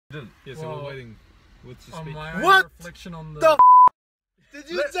Yeah, so we're waiting. What's your speech? What? Reflection on the Did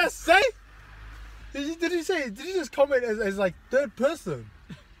you just say? Did you say? Did you just comment as like third person?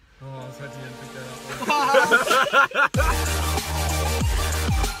 Oh, I was hoping you didn't pick that up.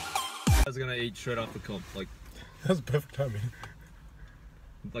 I was gonna eat straight off the comp, like That's perfect timing.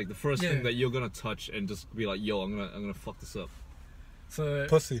 like the first thing that you're gonna touch and just be like, yo, I'm gonna fuck this up. So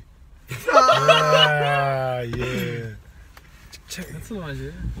Pussy. Yeah. that's an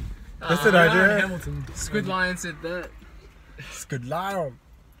idea. That's an idea. Hamilton. Squid Lion said that. It's good lion.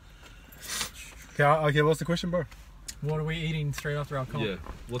 Okay, what's the question, bro? What are we eating straight after our comp? Yeah.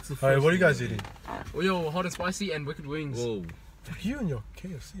 What's the first? Alright, what are you thing guys you're eating? Well, yo, hot and spicy and wicked wings. Whoa, You and your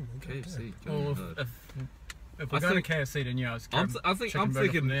KFC, man. KFC. Well, if we're going to KFC, then yeah, I'm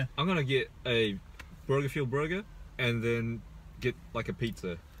thinking I'm gonna get a burger fuel burger and then get like a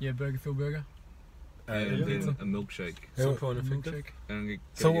pizza Yeah, burger fill burger. and then a milkshake. Some kind of milkshake. And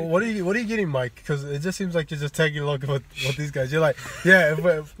So what are you getting, Mike? Because it just seems like you're just tagging along with these guys. You're like, yeah.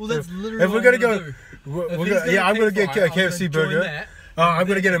 Well, that's literally if we're gonna go, I'm gonna get a KFC burger. I'm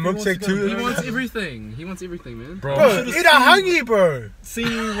gonna get a milkshake too. He wants everything. He wants everything, man. Bro, eat a hungy, bro. See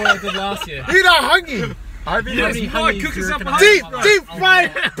what I did last year. Eat a hungy. I've been Deep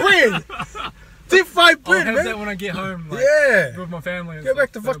fried bread. Deep fried bread, I'll have man. that when I get home. Like, Yeah. with my family. Get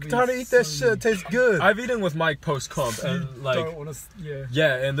back to fucking trying to eat that shit. It tastes good. I've eaten with Mike post comp and like Don't want to,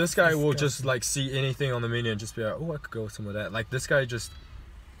 yeah, and this guy will just like see anything on the menu and just be like, oh, I could go with some of that. Like this guy just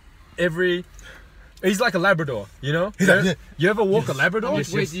he's like a Labrador, you know? You ever walk a Labrador? How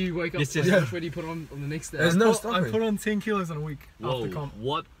much weight do you wake up? How much weight do you put on the next day? There's no I stopping. put on 10 kilos in a week after comp.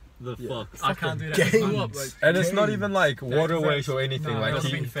 What the fuck? I can't do that. Gains. And it's not even like water weight or anything. No, like I've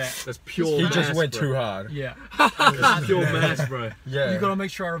he been fat. That's pure. he mass, just went bro. too hard. Yeah. That's pure mass, bro. Yeah. You gotta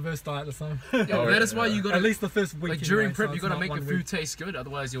make sure I reverse diet this time. Yo, that is why you gotta, At least the first week. like during anyway, prep, so you it's gotta not make your 1 food week. taste good.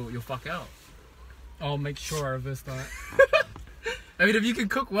 Otherwise, you'll fuck out. I'll make sure I reverse diet. I mean, if you can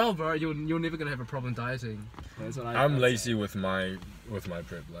cook well, bro, you're never gonna have a problem dieting. That's what I'm lazy with my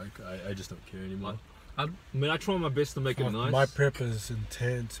prep. Like I just don't care anymore. I mean, I try my best to make it nice. My prep is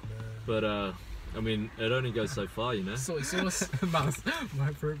intense, man. But I mean, it only goes so far, you know. Soy sauce.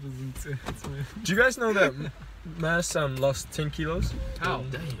 My prep is intense, man. Do you guys know that Mass lost 10 kilos? How?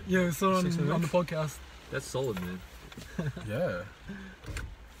 Damn. Yeah, we saw Six on and the podcast. That's solid, man. Yeah.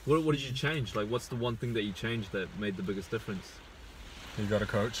 What did you change? Like, what's the one thing that you changed that made the biggest difference? You got a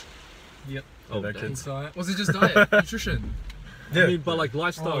coach. Yep. Oh, that damn. kid's- Diet. Was it just diet, nutrition? Yeah. I mean, but like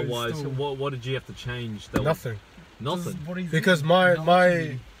lifestyle-wise, still- what did you have to change? That Nothing. Nothing. What do you Because think?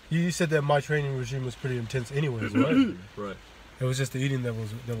 my you said that my training regime was pretty intense anyways, right? Right. It was just the eating that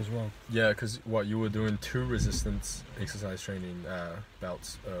was wrong. Yeah, because you were doing 2 resistance exercise training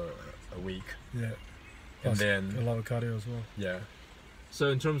bouts a week. Yeah. And Plus then a lot of cardio as well. yeah. So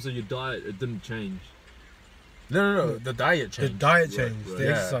in terms of your diet, it didn't change. No. The diet The changed. diet Right, changed. right. The Yeah.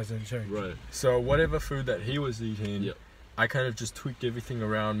 exercise didn't change. Right. So whatever food that he was eating, Yep. I kind of just tweaked everything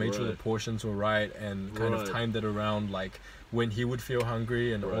around, made sure the Right. portions were right, and kind of Right. timed it around like when he would feel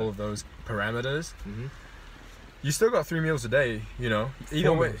hungry and Right. all of those parameters. Mm-hmm. You still got 3 meals a day, you know. Either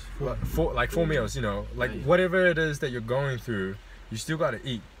Four way, meals. four meals, you know. Like Nice. whatever it is that you're going through, you still got to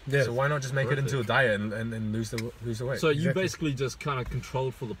eat. Yeah. So why not just make it into a Perfect. diet and lose the weight? So you Exactly. basically just kind of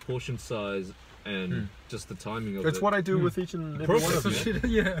controlled for the portion size and just the timing of it. It's what I do with each and every one of Perfect. you.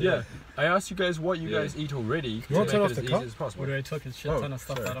 yeah. Yeah, I asked you guys what you Yeah. guys eat already to wanna make turn it off as the easy cup? as possible. What do I took a shit Oh, ton of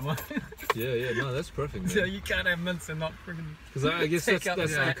stuff sorry. out of my. Yeah, no, that's perfect, So man. you can't have mints and not freaking. Because I guess Take that's out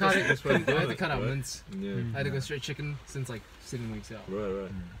that's the- the I cut it. best way to do I had to it, cut out right? mince. Yeah. I had to go straight chicken since like 7 weeks out.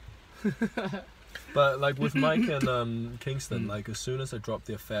 Right. But like with Mike and Kingstan, like as soon as I dropped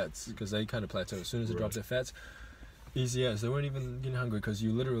their fats, because they kind of plateau, as soon as I dropped their fats, easy as they weren't even getting hungry because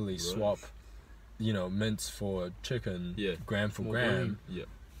you literally swap, you know, mince for chicken, gram for More gram, volume. Yeah.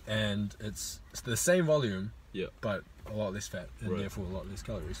 and it's the same volume, Yeah. but a lot less fat and Right. therefore a lot less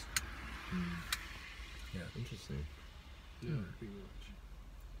calories. Yeah. Interesting. Yeah, pretty much.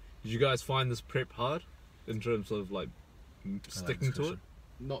 Did you guys find this prep hard in terms of like sticking to it?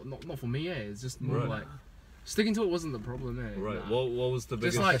 Not for me, It's just more Right. like sticking to it wasn't the problem, Right. Nah. What was the Just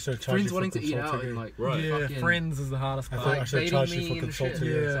biggest? like I should charge friends you for wanting to eat out consulting. and like Right. Yeah, fucking, friends is the hardest I part. thought I like should dating charge you me for and shit.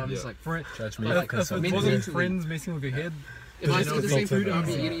 consulting. So Yeah. I'm just Yeah. like, Judge me If, for if it consulting. Mentally- wasn't friends messing with your head, if I still the same food consultant. I'd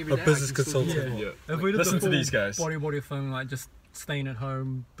be eating every A day. business I can still do consultant. it. Yeah. if we did Listen the to full these guys. body thing, like just staying at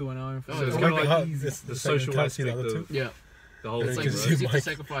home, doing our own. So food, it's it kinda would be like easy. the social aspect of Yeah, the whole it's thing, like can right? see you have to Mike.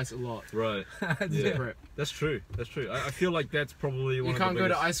 sacrifice a lot. Right. Yeah. Prep. That's true. That's true. I feel like that's probably one You of can't the go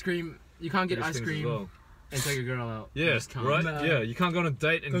to biggest, ice cream. You can't get biggest ice things as cream well. and take a girl out. You Yeah, just can't. right? Nah. Yeah, you can't go on a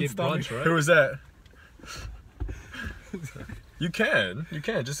date and Don't get stop me. brunch, right? Who was that? You can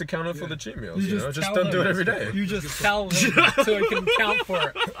just account it for the cheat meals. You know, just tell don't do it him. every day. You just tell him so he can count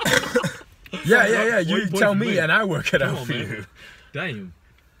for it. Yeah. You What tell for me, me? and I work it Come out on, for man. you. Damn.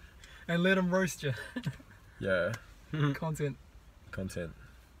 And let him roast you. Yeah, Content content.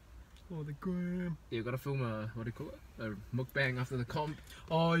 for the gram. You gotta film a, what do you call it? A mukbang after the comp.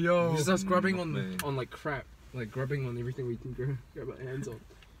 Oh, yo. Just us grubbing mukbang. on like crap. Like grubbing on everything we can grab our hands on.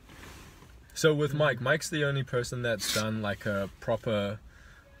 So with Mike's the only person that's done like a proper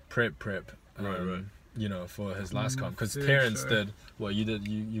prep. Right. You know, for his last comp, because Food Terence show. did. Well,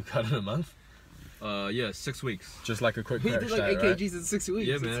 you cut in a month, Yeah, 6 weeks. just like a quick He crash did like 8 right? kgs in 6 weeks.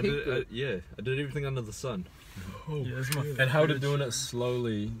 Yeah, man. It's I did, heaps. I did everything under the sun. Yeah, it's my And how did doing it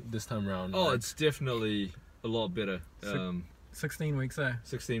slowly this time around? Oh, like, it's definitely a lot better. 16 weeks, eh?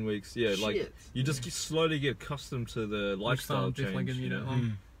 16 weeks. Yeah, like Shit. you just slowly get accustomed to the lifestyle definitely change. give you You that know?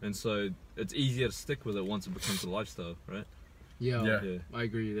 one. And so it's easier to stick with it once it becomes a lifestyle, right? Yeah, Yeah. I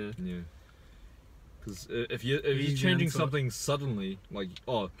agree there. Yeah. Because if you're Easy changing onto it. something suddenly, like,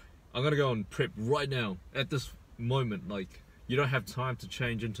 oh, I'm gonna go and prep right now at this moment, like you don't have time to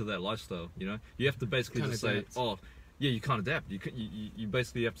change into that lifestyle. You know, you have to basically Can't just adapt. say, oh, yeah, you can't adapt. You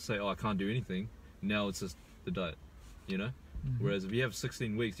basically have to say, oh, I can't do anything. Now it's just the diet. You know. Whereas if you have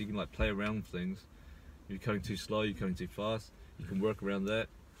 16 weeks, you can like play around with things. You're cutting too slow, you're cutting too fast. You can work around that,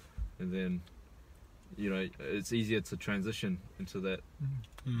 and then, you know, it's easier to transition into that.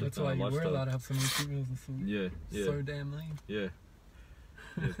 That's kind why of you were lifestyle. allowed to have so many cheat meals and so, Yeah. so damn lean. Yeah,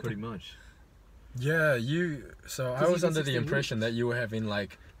 pretty much. Yeah, So I 'Cause was you under did the 16 impression that you were having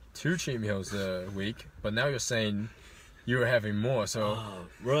like 2 cheat meals a week, but now you're saying you were having more. So Oh,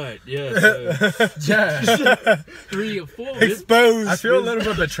 right. Yeah. So yeah, 3 or 4. Exposed. I feel a little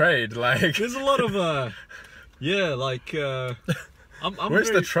bit betrayed. Like, there's a lot of yeah, like I'm where's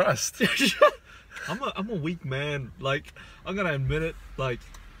very, the trust? I'm a weak man. Like I'm gonna admit it. Like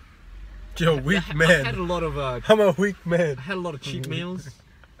You're a weak I had man. a lot of I'm a weak man. I had a lot of cheat meals.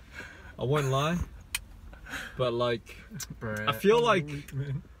 I won't lie, but like I feel like Weak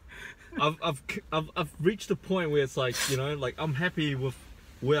man. I've reached a point where it's like, you know, like I'm happy with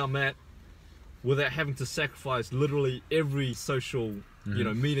where I'm at without having to sacrifice literally every social, you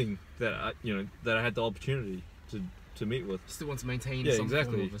know, meeting that I had the opportunity to meet with. Still want to maintain Yeah, some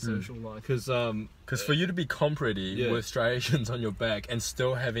exactly. form of a social life. Because Because for you to be comp ready Yeah. with striations on your back and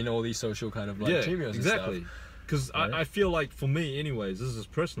still having all these social kind of like yeah, cheat meals exactly. and stuff. Because Right. I feel like for me, anyways, this is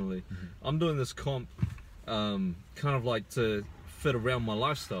personally, I'm doing this comp, kind of like to fit around my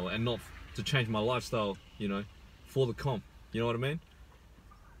lifestyle and not to change my lifestyle, you know, for the comp. You know what I mean?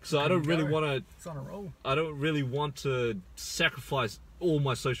 So I don't really want to. It's on a roll. I don't really want to sacrifice all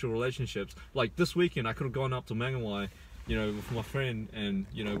my social relationships. Like this weekend, I could have gone up to Mangawai, you know, with my friend, and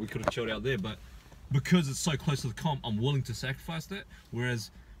you know, we could have chilled out there. But because it's so close to the comp, I'm willing to sacrifice that.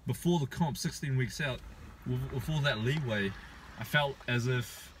 Whereas before the comp, 16 weeks out, with all that leeway, I felt as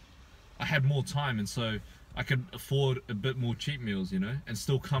if I had more time, and so I could afford a bit more cheat meals, you know, and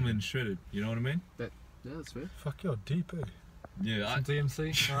still come in shredded. You know what I mean? Yeah, that's fair. Fuck, you're deep, eh? Yeah. Some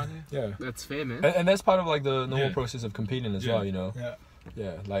DMC right there. Yeah. That's fair, man. And that's part of like the normal Yeah. process of competing as Yeah. well, you know. Yeah.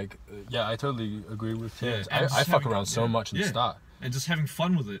 Yeah, like yeah, I totally agree with Terence. and I just fuck having- around so yeah. much in the Yeah. start. And just having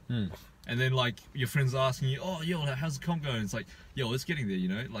fun with it. Mm. And then like your friends are asking you, oh yo, how's the comp going? It's like, yo, it's getting there, you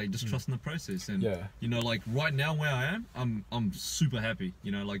know, like just trusting the process. And Yeah. you know, like right now where I am, I'm super happy.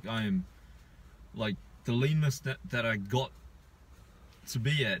 You know, like I am, like the leanness that I got to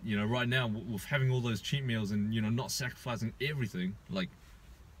be at, you know, right now with having all those cheat meals and you know not sacrificing everything, like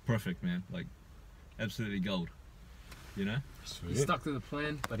perfect, man, like absolutely gold. You know? He stuck to the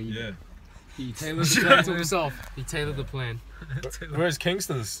plan, but he Yeah. tailored the plan to himself. He tailored the plan. Whereas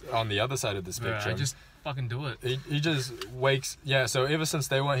Kingston's on the other side of the spectrum. I just fucking do it. He just wakes, yeah, so ever since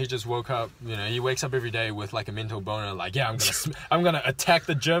day one, he just woke up, you know, he wakes up every day with like a mental boner, like, yeah, I'm gonna attack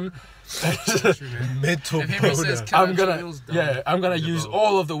the gym. Mental If Henry says, boner. "Cut I'm out gonna, your meals," done. yeah, I'm gonna Yeah, use bro.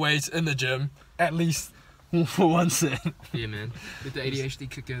 all of the weights in the gym, at least for 1 set. Yeah, man. Let the ADHD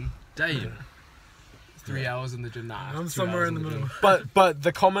kick in. Damn. 3 hours in the gym. Nah. I'm 2 somewhere hours in the middle. gym. But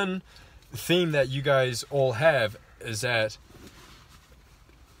the common theme that you guys all have is that,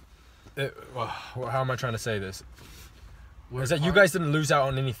 well, how am I trying to say this? Work Is that you hard. guys didn't lose out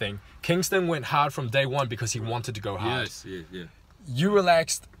on anything. Kingston went hard from day one because he wanted to go hard. Yes. Yeah. You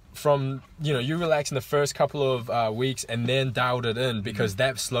relaxed from, you know, you relaxed in the first couple of weeks and then dialed it in because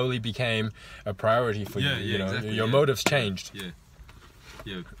that slowly became a priority for Yeah, you. yeah, You know, exactly, your yeah. motives changed. Yeah.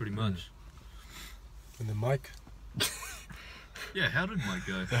 Yeah. Pretty much. And the mic. Yeah. How did Mike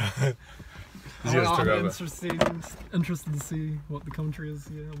go? He's gonna I'm took over. interested to see what the commentary is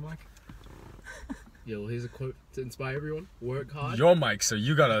here on mic. Yeah, well, here's a quote to inspire everyone. Work hard. Your mic, so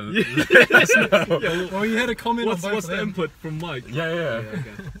you gotta let us know. Well, you had a comment What's on both the of them. input from Mike? Yeah. Okay.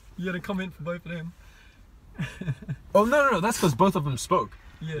 You had a comment for both of them. Oh no, that's because both of them spoke.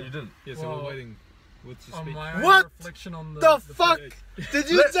 Yeah. You didn't. Yeah, so Well, we're waiting. What's your On speech? my own What reflection on The fuck page. did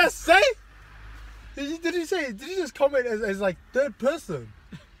you just say? Did you say? Did you just comment as like third person?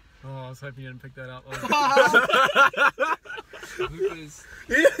 Oh, I was hoping you didn't pick that up. Bloopers.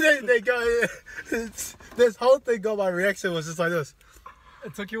 they go. This whole thing got my reaction was just like this.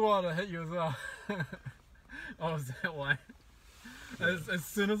 It took you a while to hit you as well. I was that way. As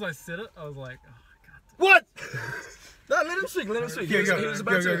soon as I said it, I was like, oh, God. What? No, let him speak. Let him speak. Yeah, He go, was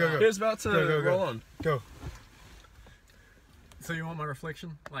go, about go, to. go, go. He was about to Go, go, go. roll on. Go. So you want my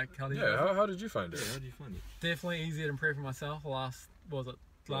reflection? Like, how did Yeah. How did you find Yeah, it? how do you find it? Definitely easier to improve myself.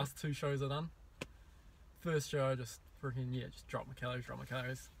 Last two shows I done. First show I just freaking just drop my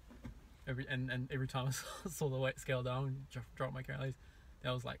calories. Every time I saw the weight scale down, drop my calories.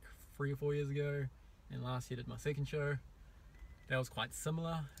 That was like 3 or 4 years ago. And last year did my second show. That was quite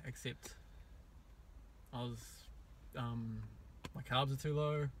similar, except I was my carbs are too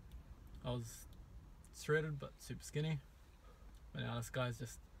low. I was shredded but super skinny. But now this guy's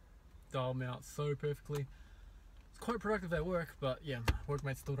just dialed me out so perfectly. It's quite productive at work, but yeah,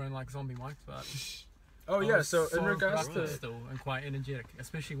 workmates still don't like zombie Mike, but Oh I yeah. was So in regards productive to still and quite energetic,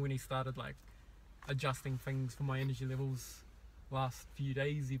 especially when he started like adjusting things for my energy levels last few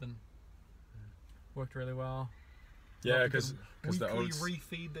days even. Worked really well. yeah, Like, because the weekly oats.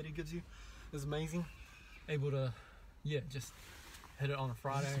 refeed that he gives you is amazing. Able to just hit it on a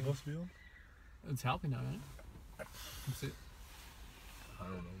Friday. Supposed to be on? It's helping now, man. That's it. I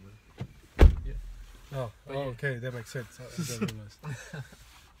don't know, man. Oh, But yeah. okay, that makes sense. I didn't realize.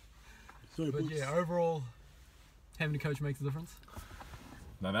 Sorry, But yeah, overall, having a coach makes a difference.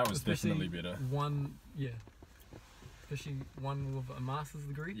 No, that was Especially definitely better. Especially one with a master's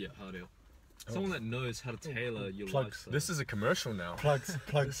degree. Yeah, hard out. Someone that knows how to tailor your Plugs. lifestyle. This is a commercial now. Plugs,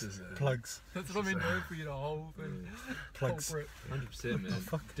 This is plugs. That's what I mean, doing for you the whole thing. Plugs. Culprit. 100%,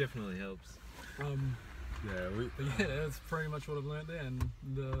 man. Definitely helps. Yeah, But yeah, that's pretty much what I've learned there, and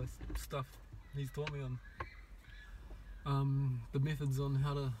the stuff he's taught me on the methods on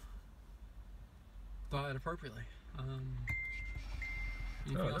how to diet appropriately.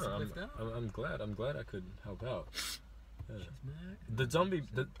 Anything else I've left out? I'm glad. I'm glad I could help out. Yeah. Smack. The zombie.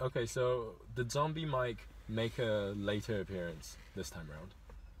 Okay, so did zombie Mike make a later appearance this time around?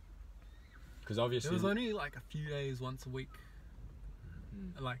 Because It obviously. was only like a few days, once a week.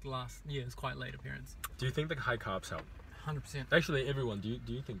 Like last, yeah, it's quite late appearance. Do you think the high carbs help? 100%. Actually, everyone. Do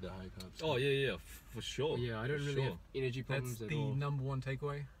you think the high carbs? Oh, yeah, for sure. Yeah, I don't For really sure. have energy That's problems at the all. number one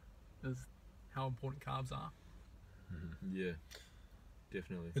takeaway, is how important carbs are. Yeah,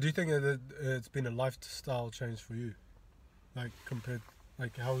 definitely. Do you think that it's been a lifestyle change for you? Like compared,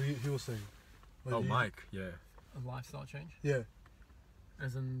 like how he was saying. Like Oh, you- Mike. Yeah. A lifestyle change, Yeah,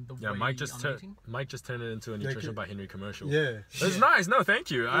 as in the Yeah. way Mike just I'm eating. turned it into a Yeah, Nutrition c- by Henry commercial. yeah. It's nice. No,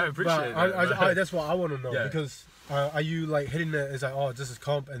 thank you. I appreciate But it. I, that's what I want to know, Yeah. because are you like hitting it as like, oh, this is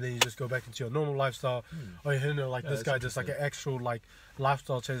comp, and then you just go back into your normal lifestyle, or you're hitting it like Yeah, this that's guy just like an actual like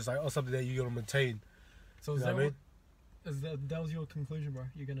lifestyle change, like, or something that you're gonna maintain. So You is know that what I mean? that was your conclusion, bro?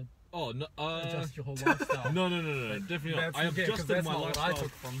 You're gonna Oh, no. adjust your whole lifestyle? No, definitely not. I adjusted that's my not what I lifestyle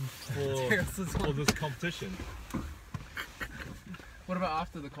took from for Terrence's one. this competition. What about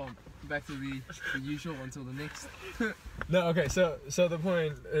after the comp? Back to the usual until the next. No. Okay. So the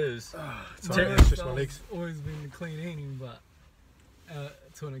point is. So My it's just my lifestyle's legs. always been clean eating, but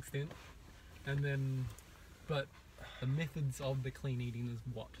to an extent, and then, but the methods of the clean eating is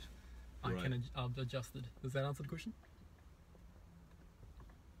what I've adjusted. Does that answer the question?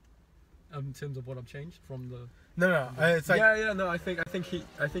 In terms of what I've changed from the No, it's like yeah. No. I think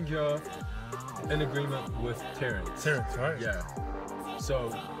you're in agreement with Terence. Terence, right? Yeah.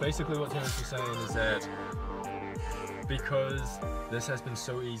 So basically, what Terence was saying is that because this has been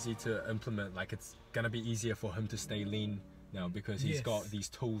so easy to implement, like it's gonna be easier for him to stay lean now because he's Yes. got these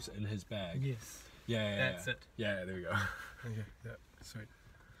tools in his bag. yes. Yeah. That's it. Yeah. There we go. Okay, yeah, sweet.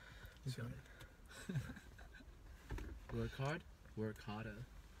 Work hard, work harder.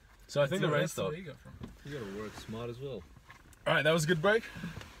 So I think the rain That's where stopped. you got from. You gotta work smart as well. All right, that was a good break.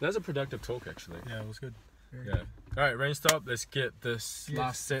 That was a productive talk, actually. Yeah, it was good. Very Yeah. All right, rain stop. Let's get this Yes,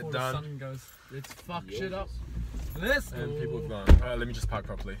 last set before the done. sun goes. Let's fuck shit up. Let's And go. people have gone. All right, let me just park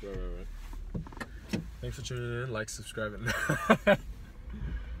properly. Right. Thanks for tuning in. Like, subscribe, and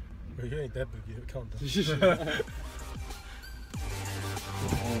Well, you ain't that big yet. Calm down.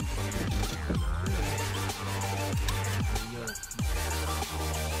 Yo.